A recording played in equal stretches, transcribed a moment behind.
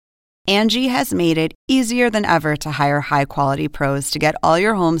Angie has made it easier than ever to hire high-quality pros to get all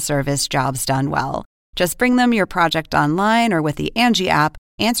your home service jobs done well. Just bring them your project online or with the Angie app,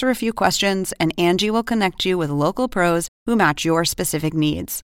 answer a few questions, and Angie will connect you with local pros who match your specific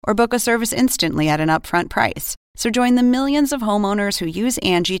needs. Or book a service instantly at an upfront price. So join the millions of homeowners who use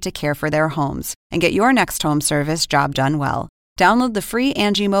Angie to care for their homes and get your next home service job done well. Download the free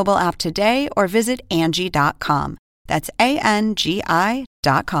Angie mobile app today or visit Angie.com. That's ANGI.com.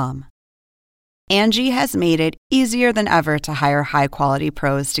 Angie has made it easier than ever to hire high-quality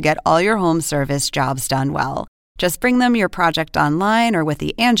pros to get all your home service jobs done well. Just bring them your project online or with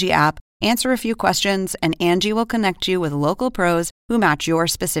the Angie app, answer a few questions, and Angie will connect you with local pros who match your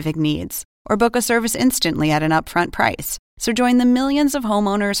specific needs. Or book a service instantly at an upfront price. So join the millions of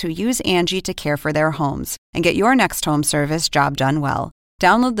homeowners who use Angie to care for their homes and get your next home service job done well.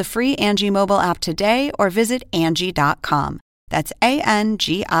 Download the free Angie mobile app today or visit Angie.com. That's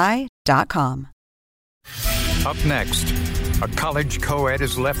ANGI.com. Up next, a college co-ed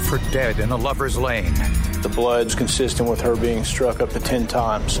is left for dead in a lover's lane. The blood's consistent with her being struck up to 10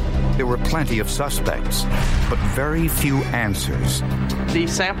 times. There were plenty of suspects, but very few answers.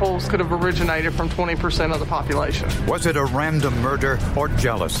 These samples could have originated from 20% of the population. Was it a random murder or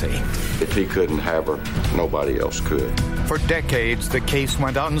jealousy? If he couldn't have her, nobody else could. For decades, the case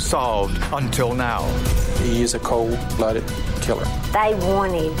went unsolved until now. He is a cold-blooded killer. They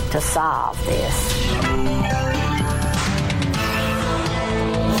wanted to solve this.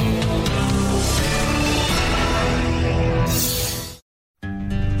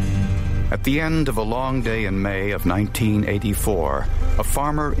 At the end of a long day in May of 1984, a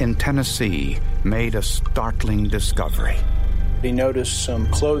farmer in Tennessee made a startling discovery. He noticed some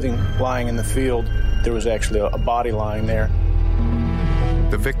clothing lying in the field. There was actually a body lying there.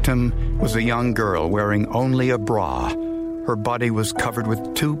 The victim was a young girl wearing only a bra. Her body was covered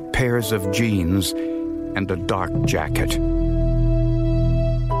with 2 pairs of jeans and a dark jacket.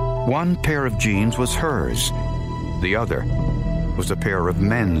 One pair of jeans was hers. The other was a pair of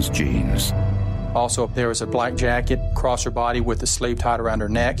men's jeans. Also, there was a black jacket across her body with the sleeve tied around her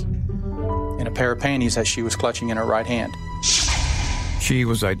neck and a pair of panties that she was clutching in her right hand. She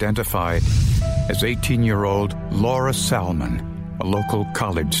was identified as 18-year-old Laura Salmon, a local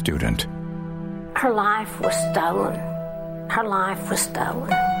college student. Her life was stolen. Her life was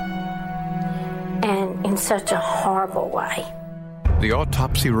stolen. And in such a horrible way. The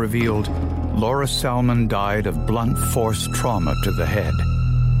autopsy revealed Laura Salmon died of blunt force trauma to the head.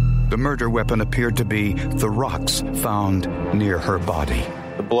 The murder weapon appeared to be the rocks found near her body.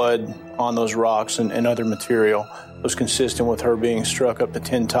 The blood on those rocks and other material was consistent with her being struck up to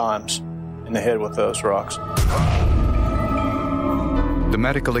 10 times in the head with those rocks. The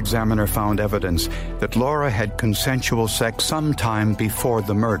medical examiner found evidence that Laura had consensual sex sometime before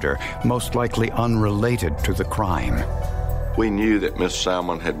the murder, most likely unrelated to the crime. We knew that Miss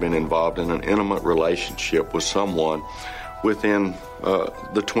Salmon had been involved in an intimate relationship with someone within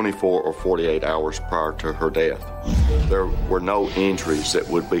the 24 or 48 hours prior to her death. There were no injuries that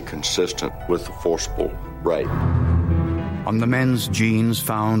would be consistent with the forcible rape. On the men's jeans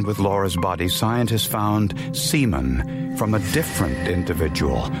found with Laura's body, scientists found semen from a different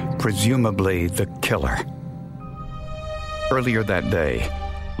individual, presumably the killer. Earlier that day,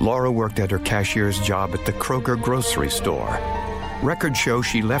 Laura worked at her cashier's job at the Kroger grocery store. Records show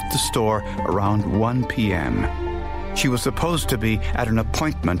she left the store around 1 p.m. She was supposed to be at an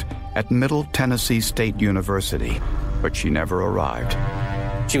appointment at Middle Tennessee State University, but she never arrived.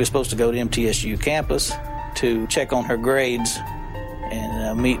 She was supposed to go to MTSU campus to check on her grades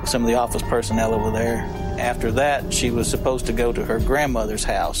and meet some of the office personnel over there. After that, she was supposed to go to her grandmother's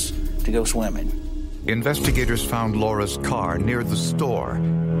house to go swimming. Investigators found Laura's car near the store,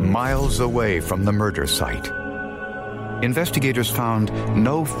 miles away from the murder site. Investigators found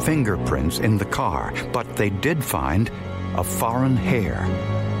no fingerprints in the car, but they did find a foreign hair.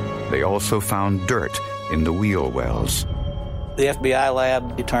 They also found dirt in the wheel wells. The FBI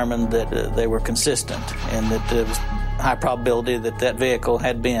lab determined that they were consistent and that there was high probability that that vehicle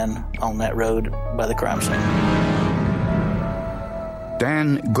had been on that road by the crime scene.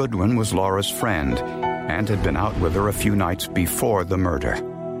 Dan Goodwin was Laura's friend and had been out with her a few nights before the murder.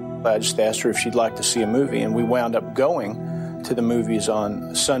 I just asked her if she'd like to see a movie, and we wound up going to the movies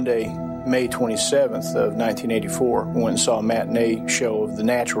on Sunday, May 27th of 1984. We went and saw a matinee show of The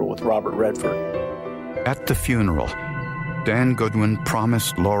Natural with Robert Redford. At the funeral, Dan Goodwin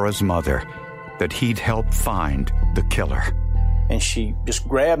promised Laura's mother that he'd help find the killer. And she just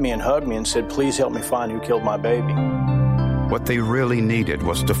grabbed me and hugged me and said, "Please help me find who killed my baby." What they really needed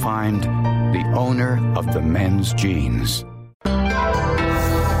was to find the owner of the men's jeans.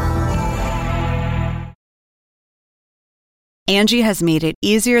 Angie has made it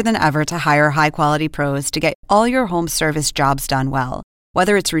easier than ever to hire high-quality pros to get all your home service jobs done well.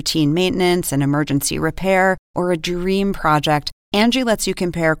 Whether it's routine maintenance, an emergency repair, or a dream project, Angie lets you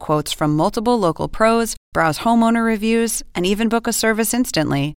compare quotes from multiple local pros, browse homeowner reviews, and even book a service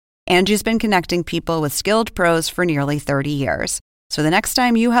instantly. Angie's been connecting people with skilled pros for nearly 30 years. So the next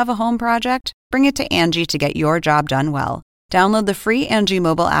time you have a home project, bring it to Angie to get your job done well. Download the free Angie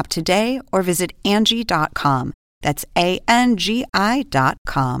mobile app today or visit Angie.com. That's ANGI.com.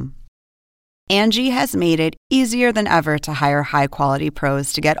 Angie has made it easier than ever to hire high-quality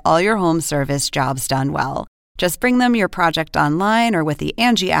pros to get all your home service jobs done well. Just bring them your project online or with the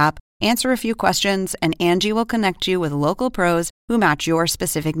Angie app, answer a few questions, and Angie will connect you with local pros who match your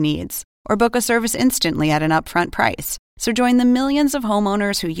specific needs. Or book a service instantly at an upfront price. So join the millions of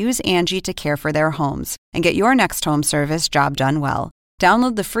homeowners who use Angie to care for their homes and get your next home service job done well.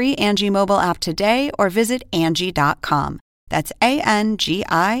 Download the free Angie mobile app today or visit Angie.com. That's ANGI.com.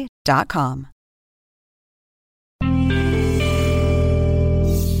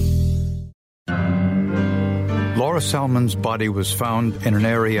 Laura Salmon's body was found in an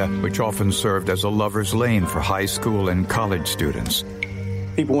area which often served as a lover's lane for high school and college students.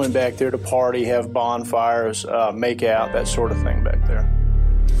 People went back there to party, have bonfires, make out, that sort of thing back there.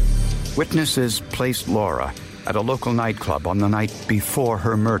 Witnesses placed Laura at a local nightclub on the night before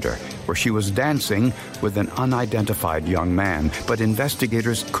her murder, where she was dancing with an unidentified young man, but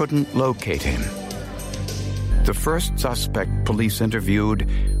investigators couldn't locate him. The first suspect police interviewed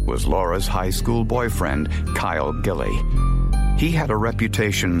was Laura's high school boyfriend, Kyle Gilley. He had a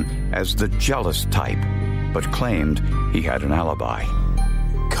reputation as the jealous type, but claimed he had an alibi.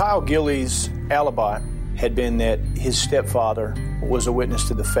 Kyle Gilley's alibi had been that his stepfather was a witness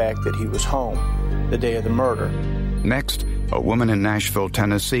to the fact that he was home the day of the murder. Next, a woman in Nashville,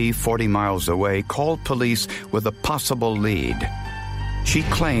 Tennessee, 40 miles away, called police with a possible lead. She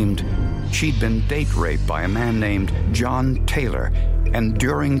claimed she'd been date raped by a man named John Taylor, and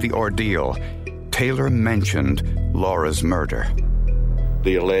during the ordeal, Taylor mentioned Laura's murder.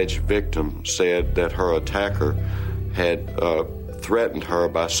 The alleged victim said that her attacker had threatened her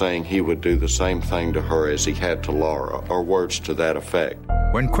by saying he would do the same thing to her as he had to Laura, or words to that effect.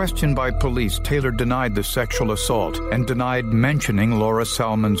 When questioned by police, Taylor denied the sexual assault and denied mentioning Laura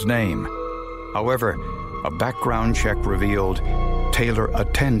Salmon's name. However, a background check revealed Taylor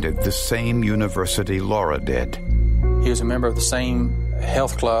attended the same university Laura did. He was a member of the same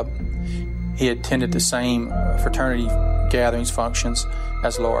health club. He attended the same fraternity gatherings, functions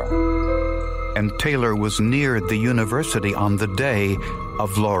as Laura. And Taylor was near the university on the day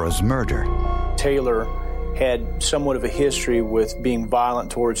of Laura's murder. Taylor had somewhat of a history with being violent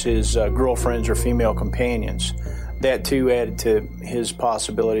towards his girlfriends or female companions. That, too, added to his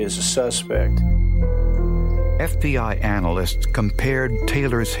possibility as a suspect. FBI analysts compared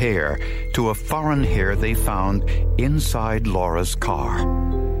Taylor's hair to a foreign hair they found inside Laura's car.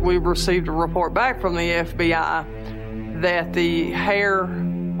 We received a report back from the FBI that the hair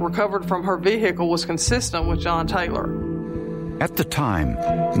recovered from her vehicle was consistent with John Taylor. At the time,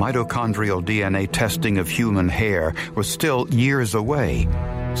 mitochondrial DNA testing of human hair was still years away,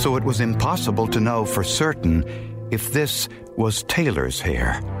 so it was impossible to know for certain if this was Taylor's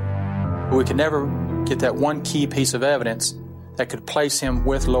hair. We could never get that one key piece of evidence that could place him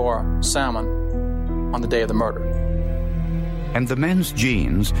with Laura Salmon on the day of the murder. And the men's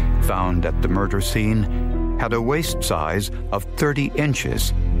jeans found at the murder scene had a waist size of 30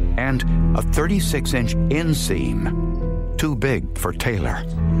 inches and a 36-inch inseam, too big for Taylor.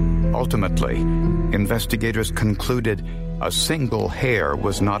 Ultimately, investigators concluded a single hair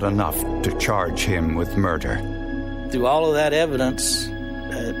was not enough to charge him with murder. Through all of that evidence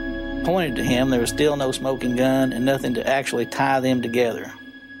that pointed to him, there was still no smoking gun and nothing to actually tie them together.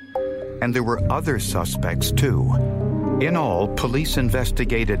 And there were other suspects, too. In all, police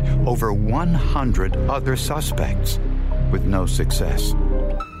investigated over 100 other suspects with no success.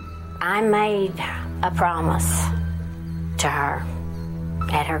 I made a promise to her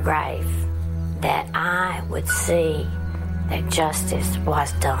at her grave that I would see that justice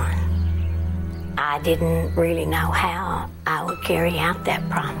was done. I didn't really know how I would carry out that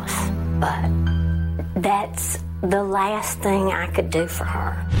promise, but that's the last thing I could do for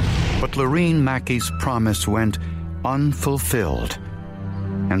her. But Lorene Mackey's promise went unfulfilled,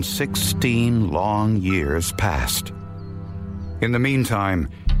 and 16 long years passed. In the meantime,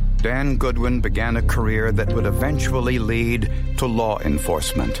 Dan Goodwin began a career that would eventually lead to law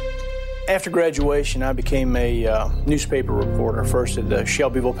enforcement. After graduation, I became a newspaper reporter, first at the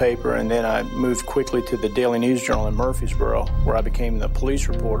Shelbyville paper, and then I moved quickly to the Daily News Journal in Murfreesboro, where I became the police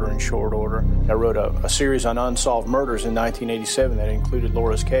reporter in short order. I wrote a series on unsolved murders in 1987 that included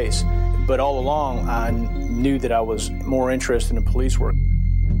Laura's case. But all along, I knew that I was more interested in police work.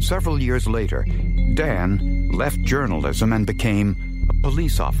 Several years later, Dan left journalism and became a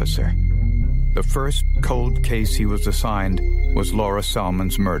police officer. The first cold case he was assigned was Laura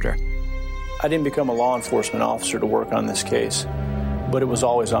Salmon's murder. I didn't become a law enforcement officer to work on this case, but it was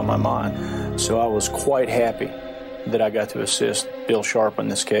always on my mind. So I was quite happy that I got to assist Bill Sharp on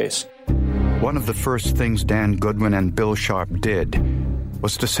this case. One of the first things Dan Goodwin and Bill Sharp did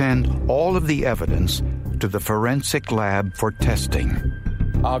was to send all of the evidence to the forensic lab for testing.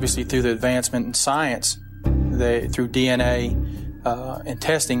 Obviously, through the advancement in science, through DNA and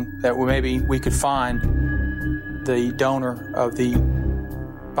testing, that maybe we could find the donor of the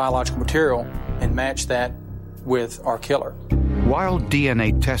biological material and match that with our killer. While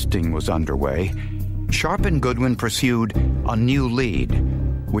DNA testing was underway, Sharp and Goodwin pursued a new lead,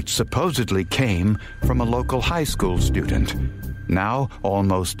 which supposedly came from a local high school student, now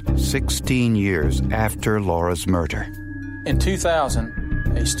almost 16 years after Laura's murder. In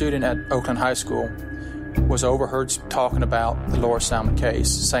 2000, a student at Oakland High School was overheard talking about the Laura Salmon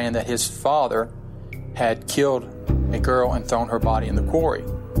case, saying that his father had killed a girl and thrown her body in the quarry.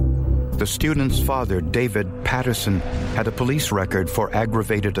 The student's father, David Patterson, had a police record for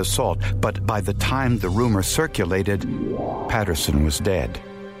aggravated assault, but by the time the rumor circulated, Patterson was dead.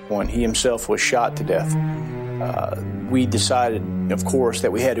 When he himself was shot to death, we decided, of course,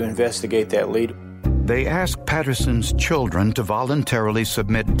 that we had to investigate that lead. They asked Patterson's children to voluntarily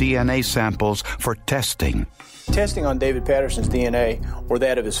submit DNA samples for testing. Testing on David Patterson's DNA, or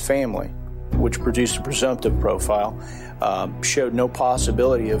that of his family, which produced a presumptive profile, showed no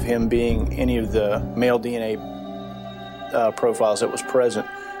possibility of him being any of the male DNA profiles that was present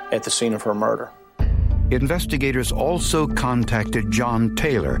at the scene of her murder. Investigators also contacted John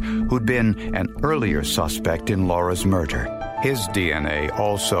Taylor, who'd been an earlier suspect in Laura's murder. His DNA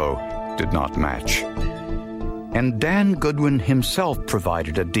also did not match. And Dan Goodwin himself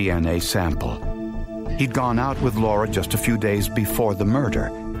provided a DNA sample. He'd gone out with Laura just a few days before the murder.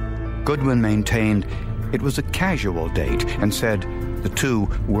 Goodwin maintained it was a casual date and said the two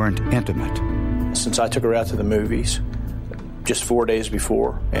weren't intimate. Since I took her out to the movies just 4 days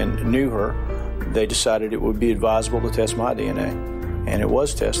before and knew her, they decided it would be advisable to test my DNA. And it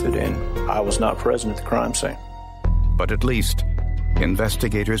was tested, and I was not present at the crime scene. But at least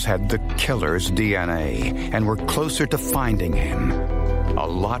investigators had the killer's DNA and were closer to finding him. A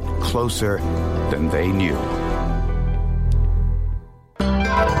lot closer than they knew.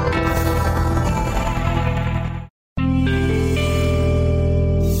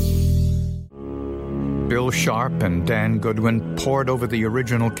 Bill Sharp and Dan Goodwin pored over the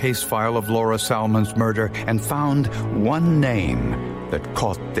original case file of Laura Salmon's murder and found one name that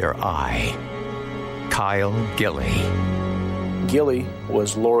caught their eye: Kyle Gilley. Gilley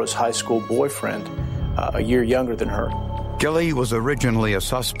was Laura's high school boyfriend, a year younger than her. Gilley was originally a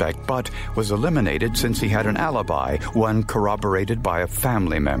suspect, but was eliminated since he had an alibi, one corroborated by a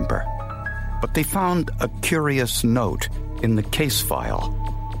family member. But they found a curious note in the case file.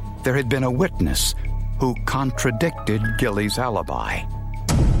 There had been a witness who contradicted Gilley's alibi.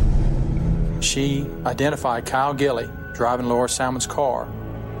 She identified Kyle Gilley driving Laura Salmon's car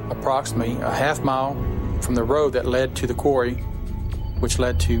approximately a half mile from the road that led to the quarry, which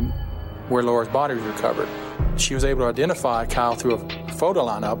led to where Laura's body was recovered. She was able to identify Kyle through a photo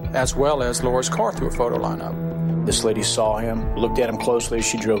lineup as well as Laura's car through a photo lineup. This lady saw him, looked at him closely as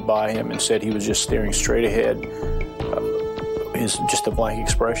she drove by him, and said he was just staring straight ahead. Just a blank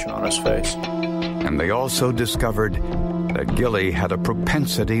expression on his face. And they also discovered that Gilley had a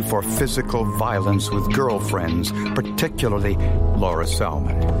propensity for physical violence with girlfriends, particularly Laura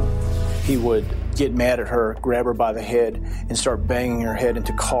Salmon. He would get mad at her, grab her by the head, and start banging her head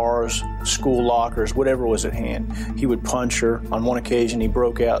into cars, school lockers, whatever was at hand. He would punch her. On one occasion, he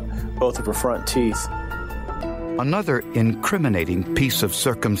broke out both of her front teeth. Another incriminating piece of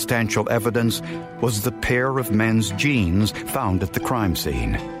circumstantial evidence was the pair of men's jeans found at the crime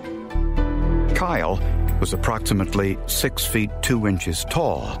scene. Kyle was approximately 6 feet 2 inches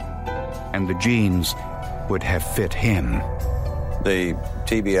tall, and the jeans would have fit him. The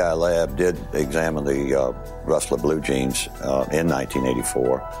TBI lab did examine the Rustler blue jeans in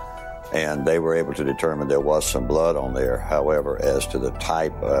 1984, and they were able to determine there was some blood on there. However, as to the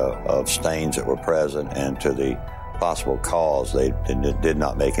type of stains that were present and to the possible cause, they did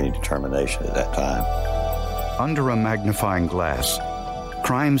not make any determination at that time. Under a magnifying glass,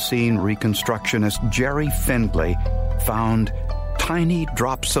 crime scene reconstructionist Jerry Findlay found tiny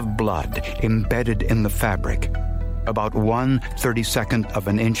drops of blood embedded in the fabric, about 1/32 of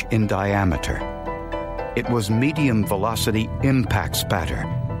an inch in diameter. It was medium-velocity impact spatter,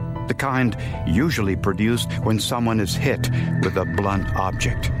 the kind usually produced when someone is hit with a blunt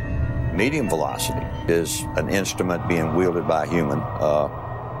object. Medium velocity is an instrument being wielded by a human.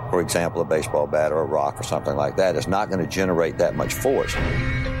 For example, a baseball bat or a rock or something like that is not going to generate that much force.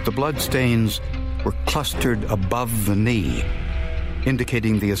 The blood stains were clustered above the knee,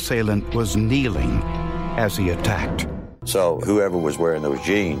 indicating the assailant was kneeling as he attacked. So whoever was wearing those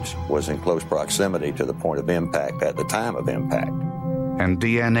jeans was in close proximity to the point of impact at the time of impact. And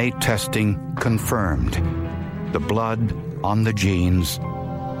DNA testing confirmed the blood on the jeans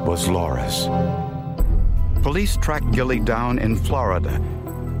was Laura's. Police tracked Gilly down in Florida,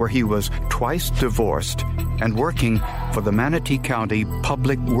 where he was twice divorced and working for the Manatee County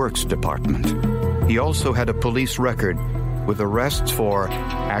Public Works Department. He also had a police record with arrests for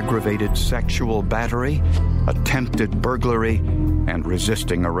aggravated sexual battery, attempted burglary, and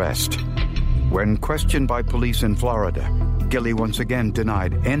resisting arrest. When questioned by police in Florida, Gilly once again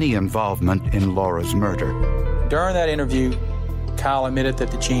denied any involvement in Laura's murder. During that interview, Kyle admitted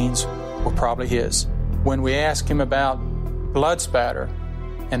that the jeans were probably his. When we asked him about blood spatter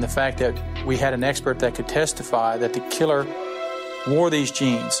and the fact that we had an expert that could testify that the killer wore these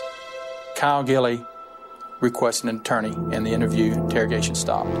jeans, Kyle Gilly requested an attorney, and the interrogation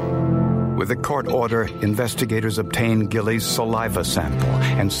stopped. With a court order, investigators obtained Gilly's saliva sample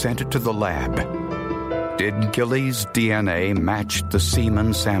and sent it to the lab. Did Gilly's DNA match the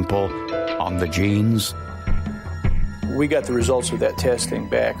semen sample on the jeans? We got the results of that testing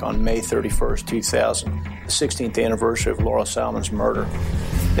back on May 31st, 2000, the 16th anniversary of Laura Salmon's murder.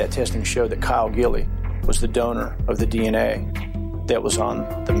 That testing showed that Kyle Gilly was the donor of the DNA that was on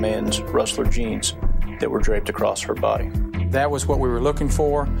the men's Rustler jeans that were draped across her body. That was what we were looking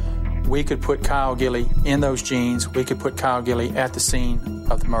for. We could put Kyle Gilly in those jeans. We could put Kyle Gilly at the scene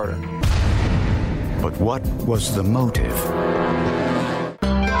of the murder. But what was the motive?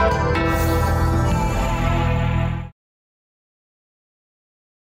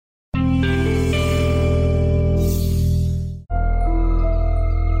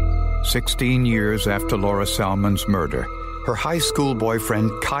 "16 years after Laura Salmon's murder, her high school boyfriend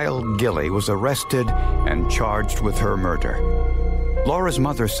Kyle Gilly was arrested and charged with her murder. Laura's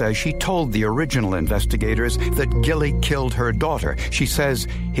mother says she told the original investigators that Gilly killed her daughter. She says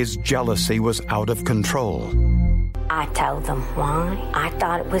his jealousy was out of control. I told them why I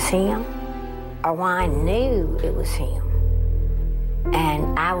thought it was him, or why I knew it was him.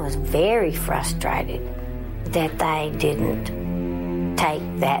 And I was very frustrated that they didn't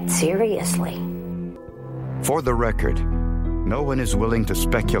take that seriously. For the record, no one is willing to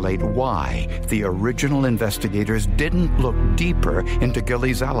speculate why the original investigators didn't look deeper into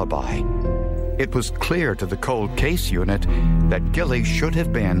Gilly's alibi. It was clear to the cold case unit that Gilly should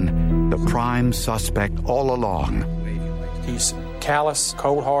have been the prime suspect all along. He's callous,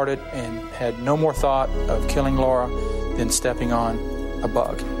 cold-hearted, and had no more thought of killing Laura than stepping on a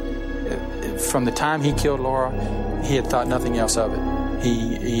bug. From the time he killed Laura, he had thought nothing else of it.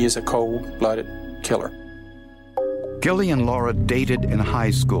 He is a cold-blooded killer. Gilly and Laura dated in high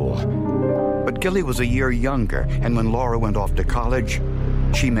school, but Gilly was a year younger, and when Laura went off to college,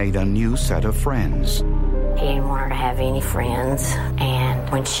 she made a new set of friends. He didn't want her to have any friends, and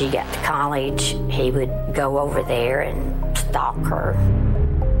when she got to college, he would go over there and stalk her.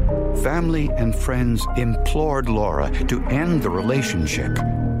 Family and friends implored Laura to end the relationship,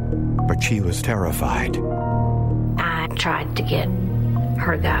 but she was terrified. I tried to get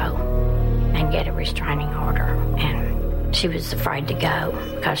her to go and get a restraining order, and she was afraid to go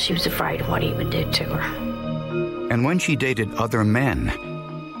because she was afraid of what he would do to her. And when she dated other men,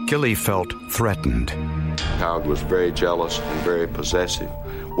 Gilly felt threatened. Kyle was very jealous and very possessive.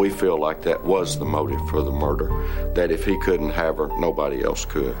 We feel like that was the motive for the murder, that if he couldn't have her, nobody else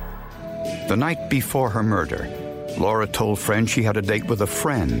could. The night before her murder, Laura told friends she had a date with a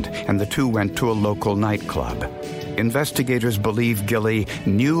friend, and the two went to a local nightclub. Investigators believe Gilly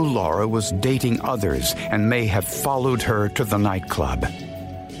knew Laura was dating others and may have followed her to the nightclub.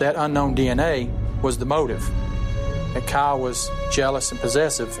 That unknown DNA was the motive. That Kyle was jealous and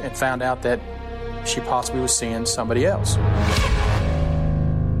possessive and found out that she possibly was seeing somebody else.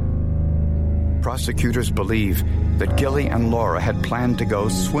 Prosecutors believe that Gilly and Laura had planned to go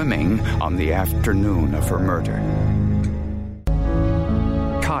swimming on the afternoon of her murder.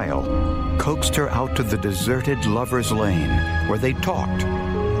 Kyle coaxed her out to the deserted Lover's Lane, where they talked,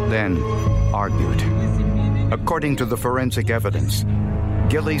 then argued. According to the forensic evidence,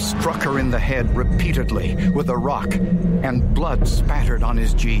 Gilly struck her in the head repeatedly with a rock, and blood spattered on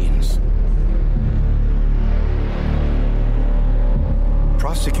his jeans.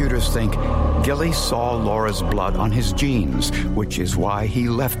 Prosecutors think Gilly saw Laura's blood on his jeans, which is why he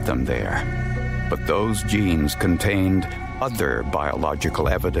left them there. But those jeans contained other biological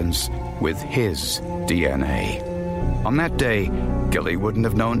evidence with his DNA. On that day, Gilly wouldn't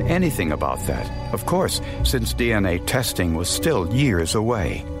have known anything about that, of course, since DNA testing was still years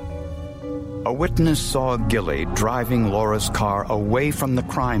away. A witness saw Gilly driving Laura's car away from the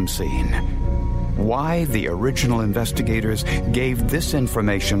crime scene. Why the original investigators gave this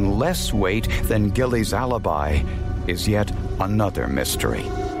information less weight than Gilly's alibi is yet another mystery.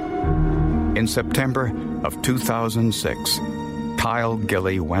 In September of 2006, Kyle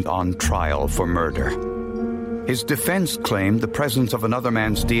Gilly went on trial for murder. His defense claimed the presence of another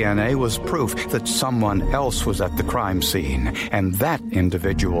man's DNA was proof that someone else was at the crime scene, and that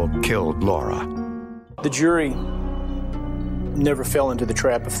individual killed Laura. The jury never fell into the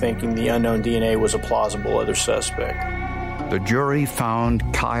trap of thinking the unknown DNA was a plausible other suspect. The jury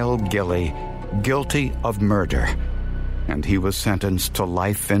found Kyle Gilly guilty of murder, and he was sentenced to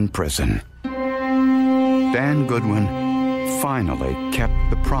life in prison. Dan Goodwin finally kept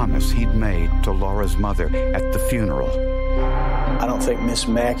the promise he'd made to Laura's mother at the funeral. I don't think Miss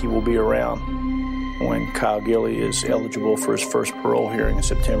Mackey will be around when Kyle Gilly is eligible for his first parole hearing in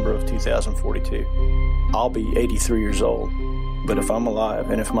September of 2042. I'll be 83 years old, but if I'm alive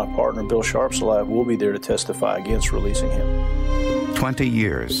and if my partner Bill Sharp's alive, we'll be there to testify against releasing him. 20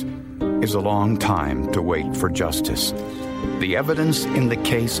 years is a long time to wait for justice. The evidence in the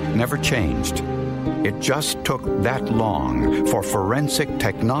case never changed. It just took that long for forensic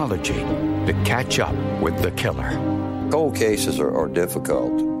technology to catch up with the killer. Cold cases are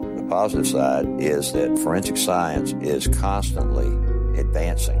difficult. The positive side is that forensic science is constantly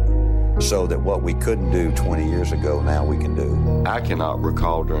advancing, so that what we couldn't do 20 years ago, now we can do. I cannot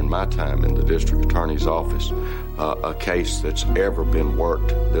recall during my time in the district attorney's office a case that's ever been worked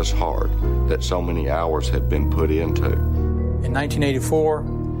this hard, that so many hours have been put into. In 1984,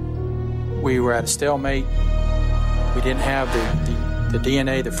 we were at a stalemate. We didn't have the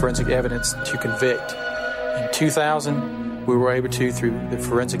DNA, the forensic evidence to convict. In 2000, we were able to, through the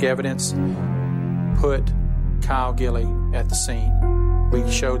forensic evidence, put Kyle Gilly at the scene. We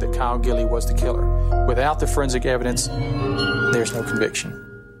showed that Kyle Gilly was the killer. Without the forensic evidence, there's no conviction.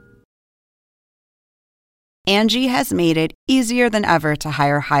 Angie has made it easier than ever to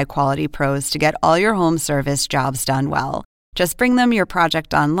hire high-quality pros to get all your home service jobs done well. Just bring them your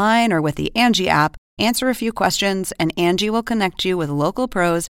project online or with the Angie app, answer a few questions, and Angie will connect you with local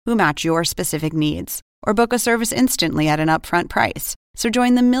pros who match your specific needs. Or book a service instantly at an upfront price. So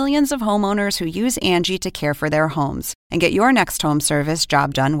join the millions of homeowners who use Angie to care for their homes and get your next home service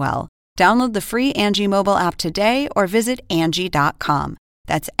job done well. Download the free Angie mobile app today or visit Angie.com.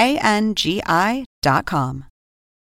 That's ANGI.com.